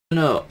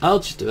No, I'll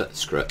just do it.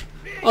 Screw it.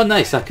 Oh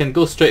nice, I can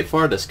go straight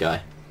for this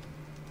guy.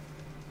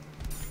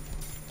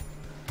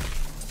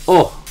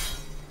 Oh!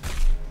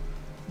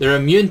 They're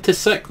immune to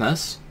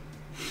sickness.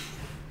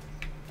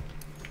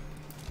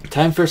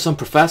 Time for some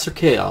Professor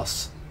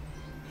Chaos.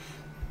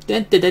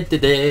 Dun, dun, dun, dun,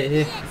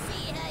 dun.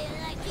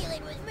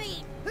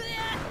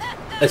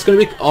 It's going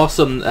to be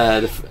awesome,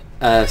 the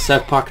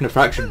South Park and the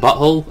Fractured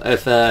Butthole,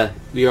 if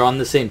we are on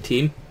the same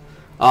team.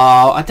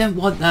 Oh, I didn't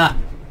want that.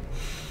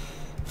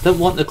 I didn't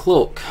want the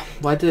cloak.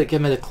 Why did it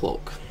give me the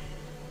cloak?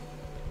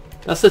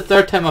 That's the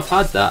third time I've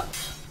had that.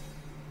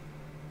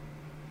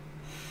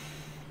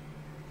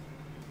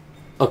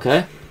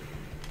 Okay.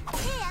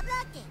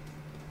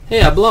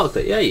 Hey, I blocked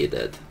it. Yeah, you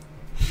did.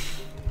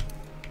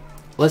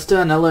 Let's do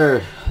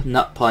another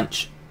nut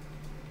punch.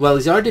 Well,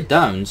 he's already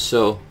down,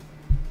 so...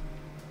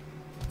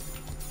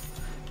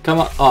 Come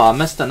on. Oh, I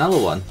missed another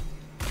one.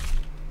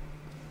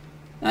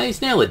 Ah,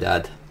 he's nearly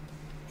dead.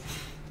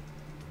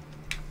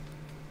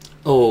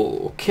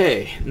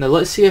 Okay. Now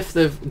let's see if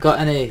they've got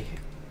any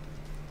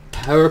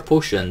power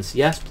potions.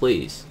 Yes,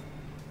 please.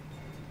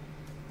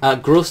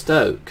 Grossed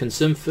out.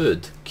 Consume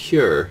food.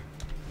 Cure.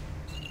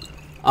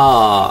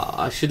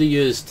 Ah, I should have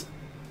used...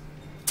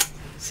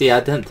 See, I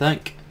didn't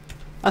think.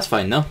 That's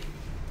fine though.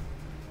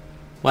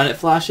 When it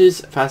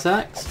flashes, press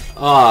X.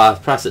 Ah, I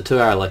pressed it too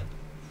early.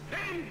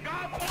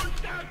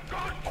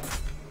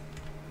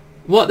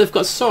 What? They've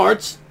got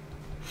swords?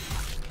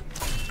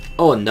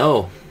 Oh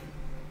no.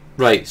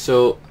 Right,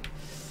 so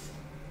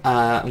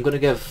I'm going to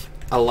give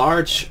a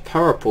large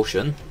power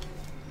potion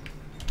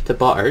to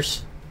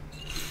Butters.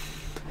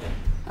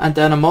 And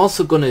then I'm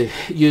also going to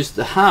use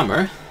the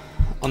hammer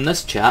on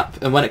this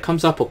chap, and when it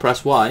comes up I'll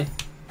press Y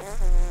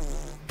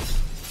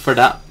for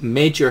that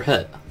major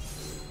hit.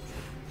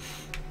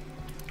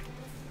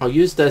 I'll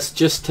use this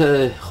just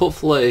to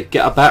hopefully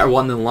get a better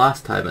one than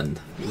last time and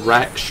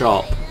wreck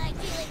shop.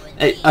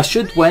 I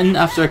should win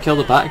after I kill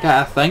the bad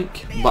guy, I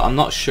think, but I'm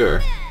not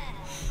sure.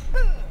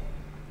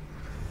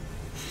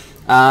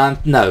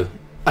 And now,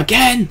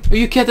 again! Are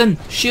you kidding?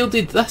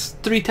 Shielded this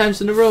 3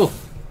 times in a row.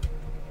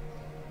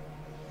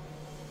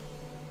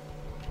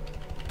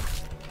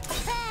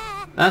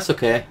 That's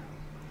okay.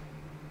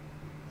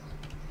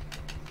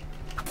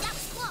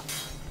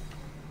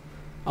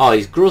 Oh,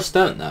 he's grossed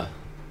out now.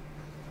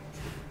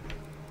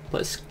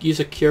 Let's use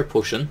a cure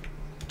potion.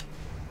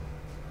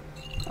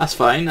 That's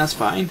fine, that's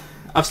fine.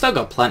 I've still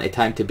got plenty of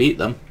time to beat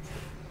them,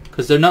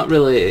 because they're not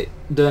really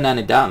doing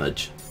any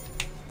damage.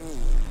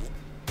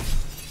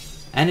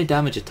 Any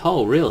damage at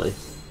all, really.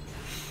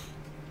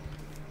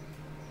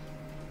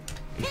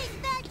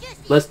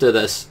 Let's do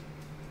this.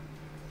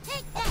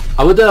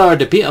 I would have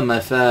already beat him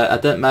if I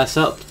didn't mess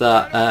up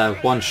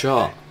that one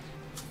shot.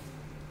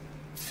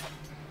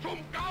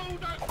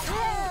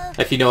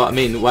 If you know what I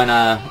mean, when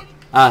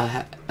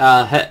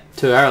I hit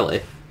too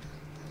early.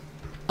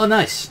 Oh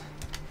nice.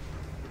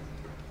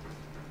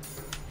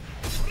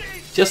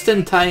 Just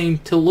in time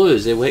to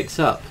lose, he wakes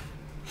up.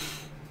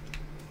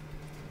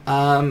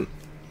 Oh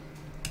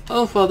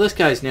well, this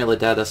guy's nearly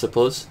dead, I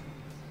suppose.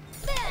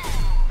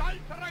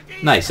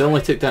 Nice, I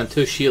only took down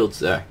 2 shields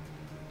there.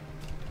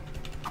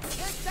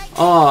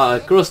 Oh, I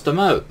grossed them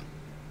out.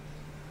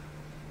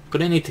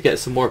 Gonna need to get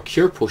some more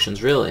cure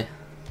potions, really.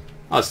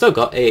 Oh, I still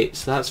got 8,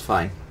 so that's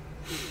fine.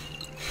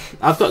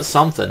 I've got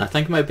something. I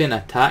think it might be an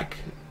attack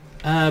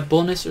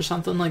bonus or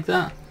something like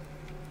that.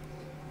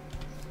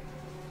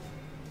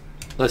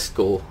 Let's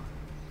go.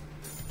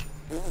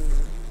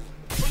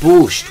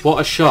 Boost!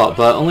 What a shot,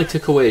 but it only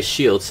took away his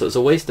shield, so it's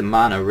a waste of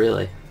mana,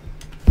 really.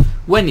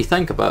 When you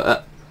think about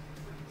it.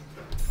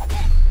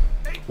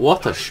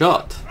 What a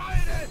shot.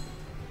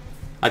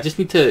 I just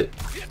need to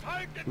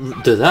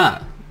do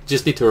that.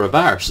 Just need to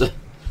reverse.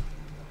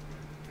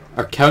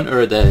 Or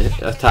counter the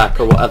attack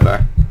or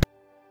whatever.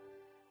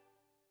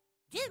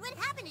 Dude, what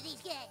happened to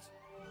these guys?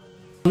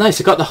 Nice,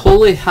 I got the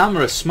Holy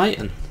Hammer of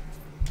Smiting.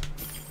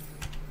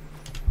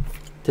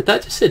 Did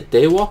that just say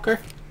Daywalker?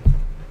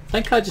 I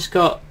think I just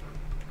got...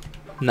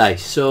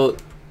 Nice, so...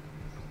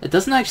 It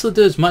doesn't actually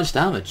do as much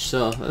damage,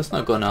 so that's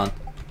not going on.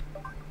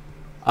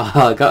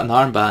 Ah, I got an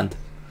armband.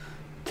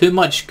 Too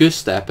much goose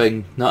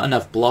stepping, not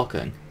enough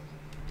blocking.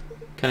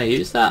 Can I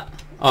use that?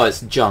 Oh,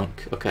 it's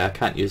junk. Okay, I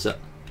can't use it.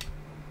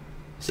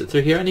 Is it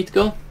through here I need to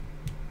go?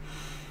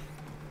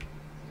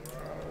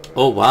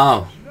 Oh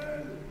wow.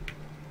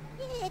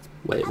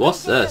 Wait,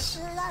 what's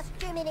this?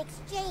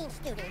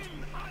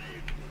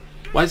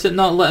 Why is it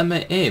not letting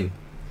me aim?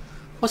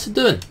 What's it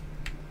doing?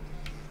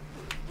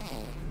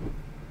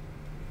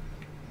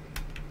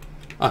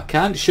 I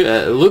can't shoot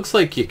it. It looks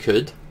like you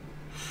could,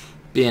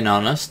 being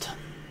honest.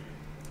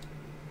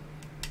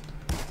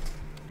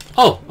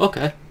 Oh,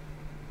 okay.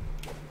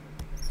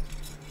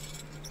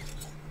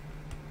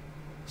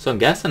 So I'm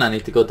guessing I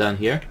need to go down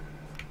here.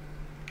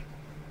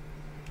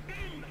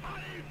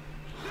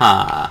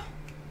 Ha.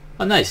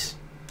 Oh nice.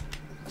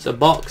 There's a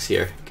box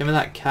here. Give me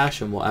that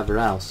cash and whatever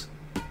else.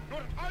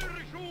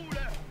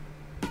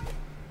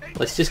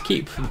 Let's just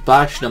keep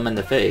bashing them in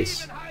the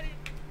face.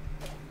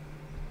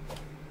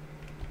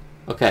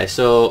 Okay,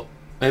 so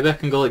Maybe I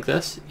can go like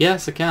this?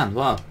 Yes, I can.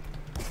 Wow.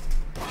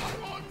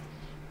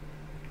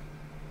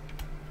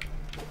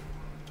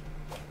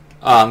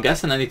 Oh, I'm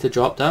guessing I need to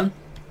drop down.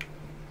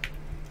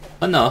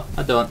 Oh no,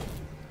 I don't.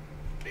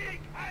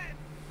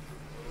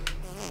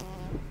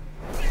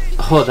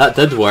 Oh, that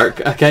did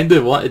work. I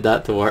kinda wanted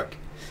that to work,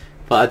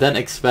 but I didn't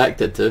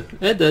expect it to.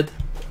 It did.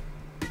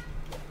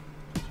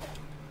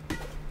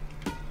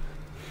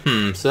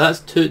 So that's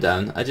 2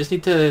 down. I just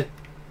need to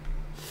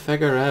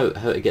figure out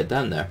how to get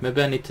down there.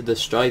 Maybe I need to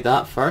destroy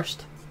that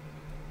first.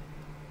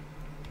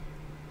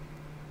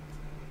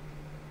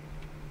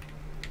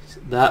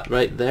 That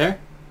right there?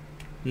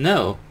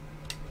 No.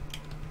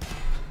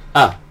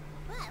 Ah.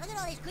 Wow, look at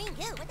all this green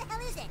goo. What the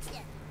hell is that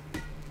stuff?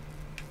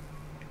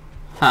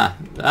 Huh.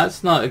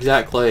 That's not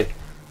exactly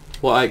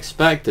what I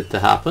expected to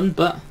happen,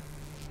 but...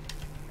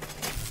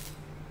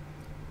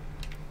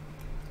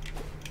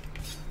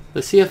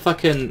 let's see if I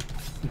can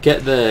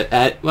get the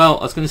edge. Well,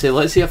 I was going to say,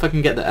 let's see if I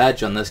can get the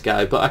edge on this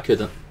guy, but I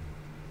couldn't.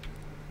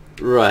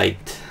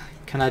 Right.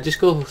 Can I just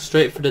go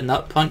straight for the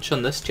nut punch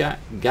on this guy?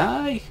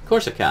 Of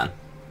course I can.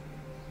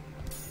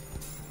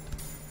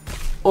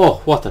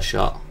 Oh, what a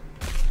shot.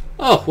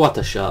 Oh, what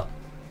a shot.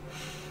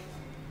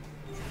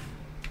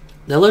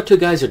 The other 2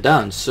 guys are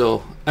down,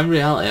 so in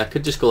reality I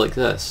could just go like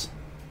this.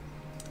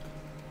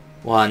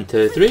 1,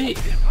 2, 3,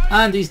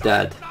 and he's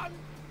dead.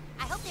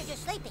 I hope they're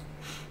just sleeping.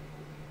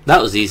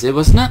 That was easy,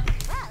 wasn't it?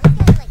 Wow, those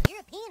guys are like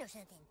European or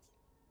something.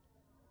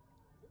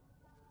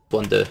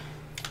 1, 2.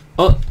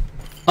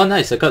 Oh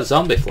nice, I got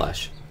zombie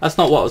flesh. That's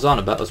not what I was on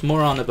about. I was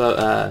more on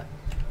about,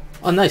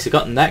 oh nice, I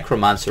got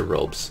necromancer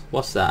robes.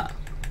 What's that?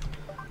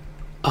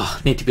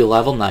 Oh, need to be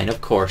level 9, of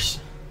course.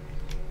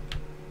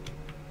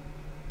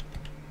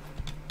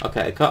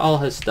 Okay, I got all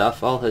his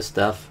stuff, That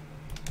stuff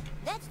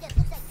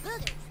looks like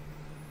boogers.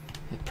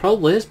 It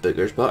probably is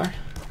boogers, butter.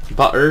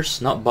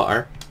 Butters, not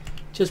butter.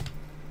 Just...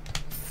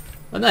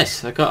 oh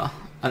nice, I got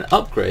an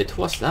upgrade.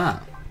 What's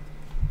that?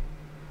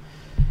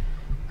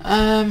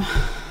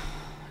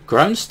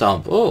 Ground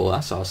stomp. Oh,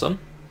 that's awesome.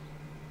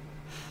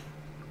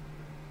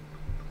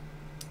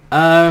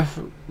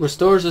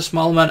 Restores a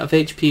small amount of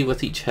HP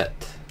with each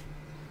hit.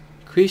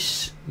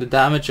 Increase the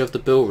damage of the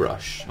bull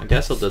rush. I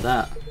guess I'll do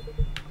that.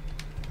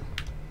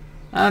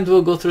 And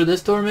we'll go through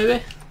this door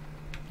maybe?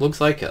 Looks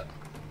like it.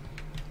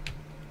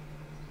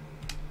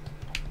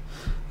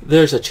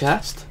 There's a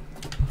chest.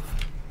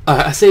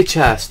 I say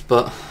chest,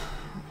 but...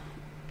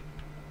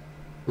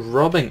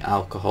 rubbing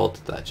alcohol,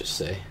 did I just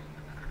say?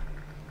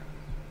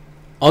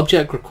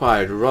 Object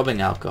required,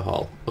 rubbing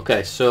alcohol.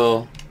 Okay,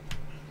 so...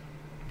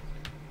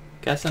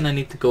 guessing I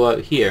need to go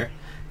out here.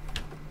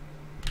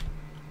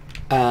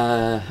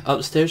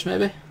 Upstairs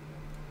maybe?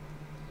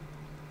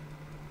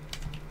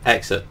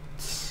 Exit.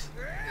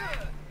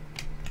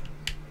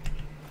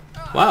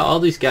 Wow, all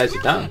these guys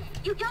are down.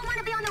 You don't want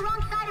to be on the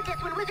wrong side of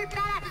this when Wizard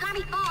Badass's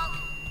army falls.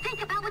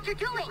 Think about what you're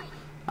doing.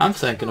 I'm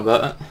thinking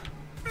about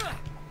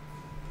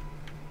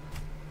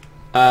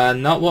it.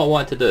 Not what I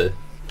want to do.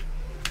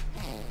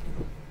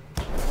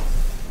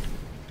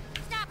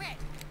 Stop it.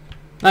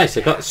 Nice,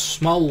 I got a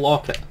small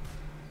locket.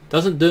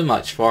 Doesn't do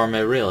much for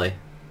me, really.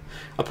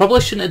 I probably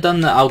shouldn't have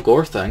done the Al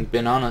Gore thing,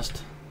 being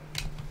honest.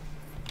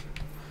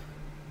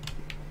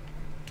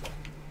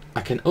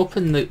 I can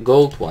open the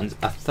gold ones,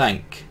 I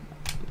think.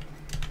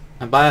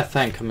 And by I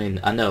think, I mean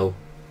I know.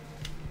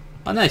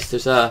 Oh nice,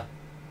 there's a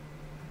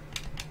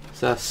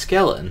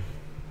skeleton.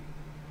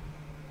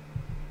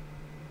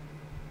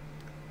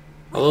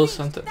 Hello,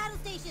 something.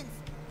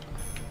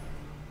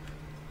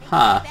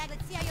 Huh.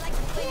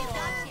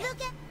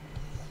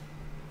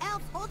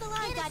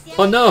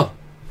 Oh no!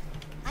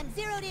 I'm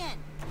zeroed in.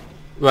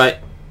 Right.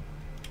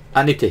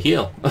 I need to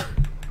heal.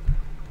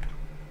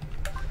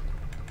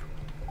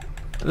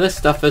 This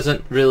stuff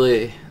isn't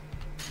really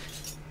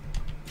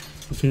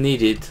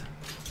needed.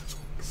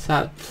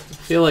 I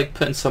feel like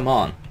putting some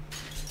on.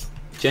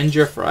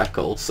 Ginger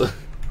freckles.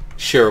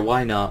 Sure,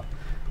 why not?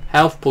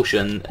 Health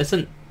potion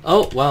isn't...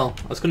 oh, well,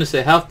 I was going to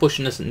say health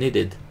potion isn't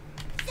needed.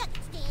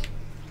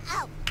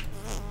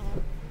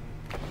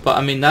 But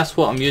I mean, that's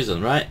what I'm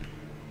using, right?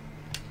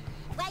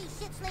 Why you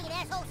shit-slinging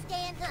asshole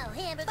stand? Oh,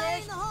 hamburgers. Fire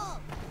in the hole.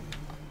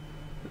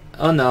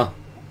 Oh no.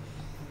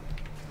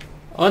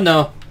 Oh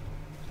no.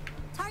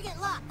 Target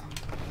lock.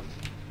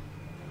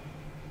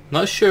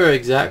 Not sure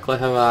exactly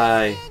how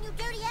I Man, you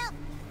dirty elf.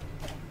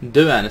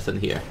 do anything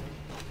here.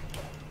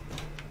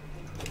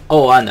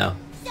 Oh, I know.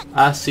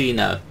 I see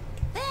now.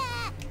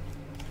 Ah.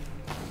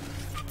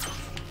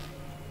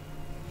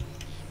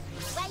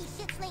 Why you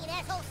shit-slinging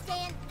asshole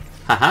stand?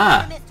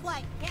 Haha. Missed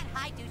twice. Can't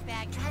hide,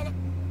 douchebag.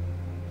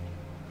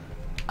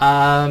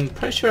 I'm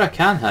pretty sure I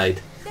can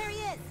hide. There he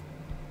is.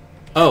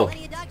 Oh.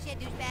 Plenty of dog shit,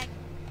 douchebag.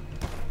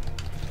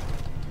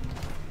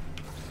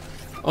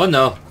 Oh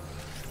no.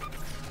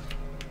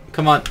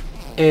 Come on.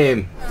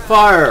 Aim.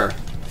 Fire.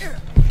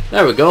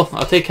 There we go.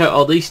 I'll take out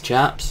all these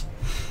chaps.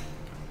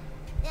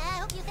 I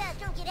hope you guys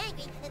don't get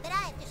angry that I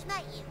have to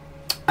smite you.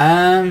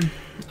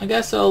 I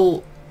guess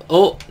I'll...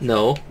 oh,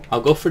 no.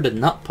 I'll go for the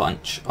nut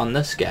punch on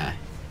this guy.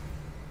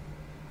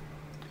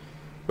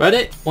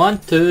 Ready? 1,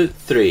 2,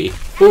 3.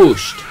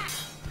 Booshed.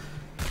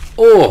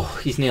 Oh,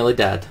 he's nearly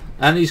dead.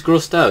 And he's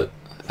grossed out.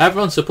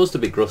 Everyone's supposed to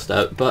be grossed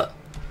out, but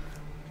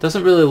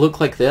doesn't really look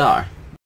like they are.